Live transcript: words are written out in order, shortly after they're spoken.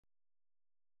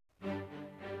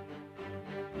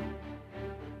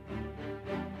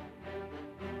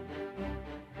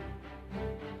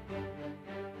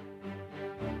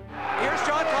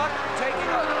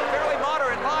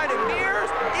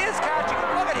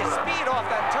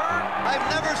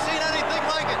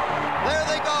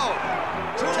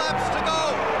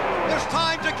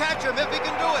Watch him if he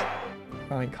can do it.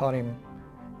 Finally caught him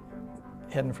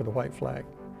heading for the white flag.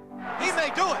 He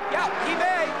may do it. Yeah, he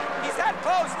may. He's that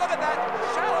close. Look at that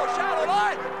shallow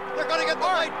line. They're going to get the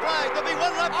white flag. There'll be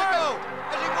one left to go.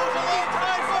 As he moves along,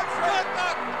 time for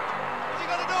Johncock. Is he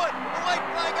going to do it? The white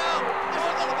flag out. This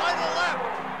is the final lap.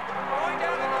 Going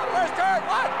down into the first turn.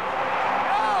 What?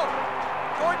 No!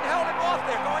 Gordon held him off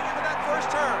there going into that first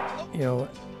turn. You know,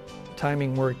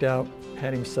 timing worked out,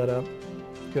 had him set up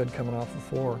good coming off the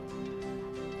floor.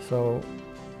 So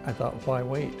I thought, why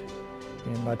wait?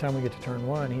 And by the time we get to turn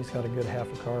one, he's got a good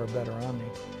half a car or better on me.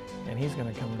 And he's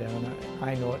going to come down.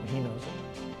 I know it and he knows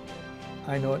it.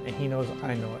 I know it and he knows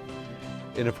I know it.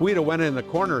 And if we'd have went in the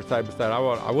corner side by side,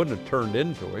 I wouldn't have turned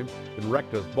into him and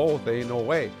wrecked us both. There ain't no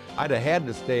way. I'd have had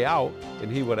to stay out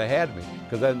and he would have had me.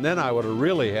 Because then I would have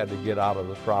really had to get out of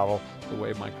the throttle the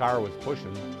way my car was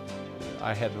pushing.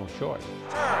 I had no choice.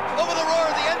 Over the roar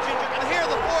of the engine, you can hear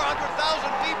the 400,000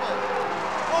 people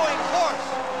going hoarse.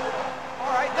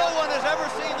 All right. No one has ever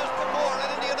seen this before in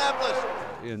Indianapolis.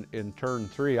 In turn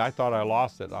 3, I thought I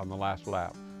lost it on the last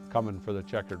lap, coming for the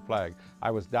checkered flag.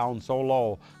 I was down so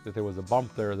low that there was a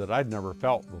bump there that I'd never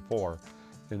felt before.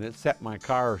 And it set my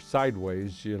car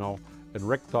sideways, you know, and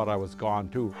Rick thought I was gone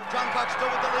too. Johncock still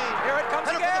with the lead. Here it comes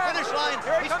Headed again. for the finish line.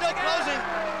 He's still closing.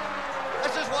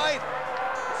 That's his wife.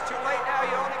 It's too late now.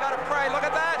 You only got to pray. Look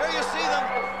at that. Here you see them.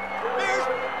 Here's.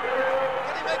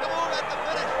 Can he make a move at the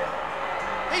finish?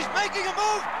 He's making a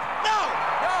move. No.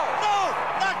 No. No.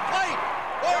 Not quite.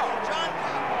 Gordon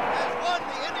Johncock has won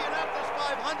the Indianapolis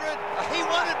 500. He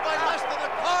won it by less than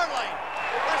a car length.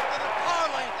 Less than a car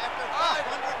length after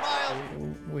 500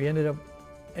 miles. We ended up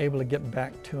able to get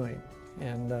back to him.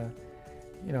 And,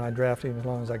 you know, I drafted him as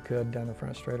long as I could down the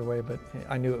front straightaway, but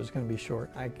I knew it was going to be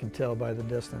short. I could tell by the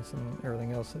distance and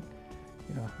everything else that,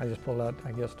 you know, I just pulled out,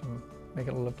 I guess, to make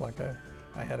it look like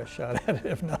I had a shot at it,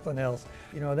 if nothing else.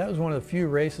 You know, that was one of the few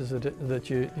races that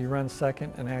you run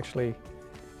second and actually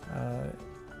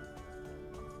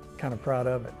kind of proud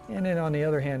of it. And then on the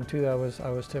other hand, too, I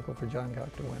was tickled for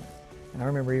Johncock to win it. And I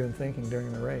remember even thinking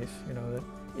during the race, you know, that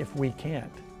if we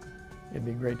can't, it'd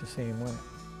be great to see him win it.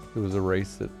 It was a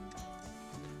race that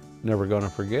never gonna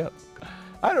forget.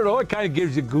 I don't know, it kind of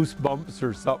gives you goosebumps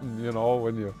or something, you know,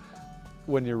 when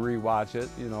you rewatch it,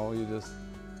 you know, you just,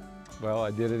 well,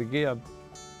 I did it again.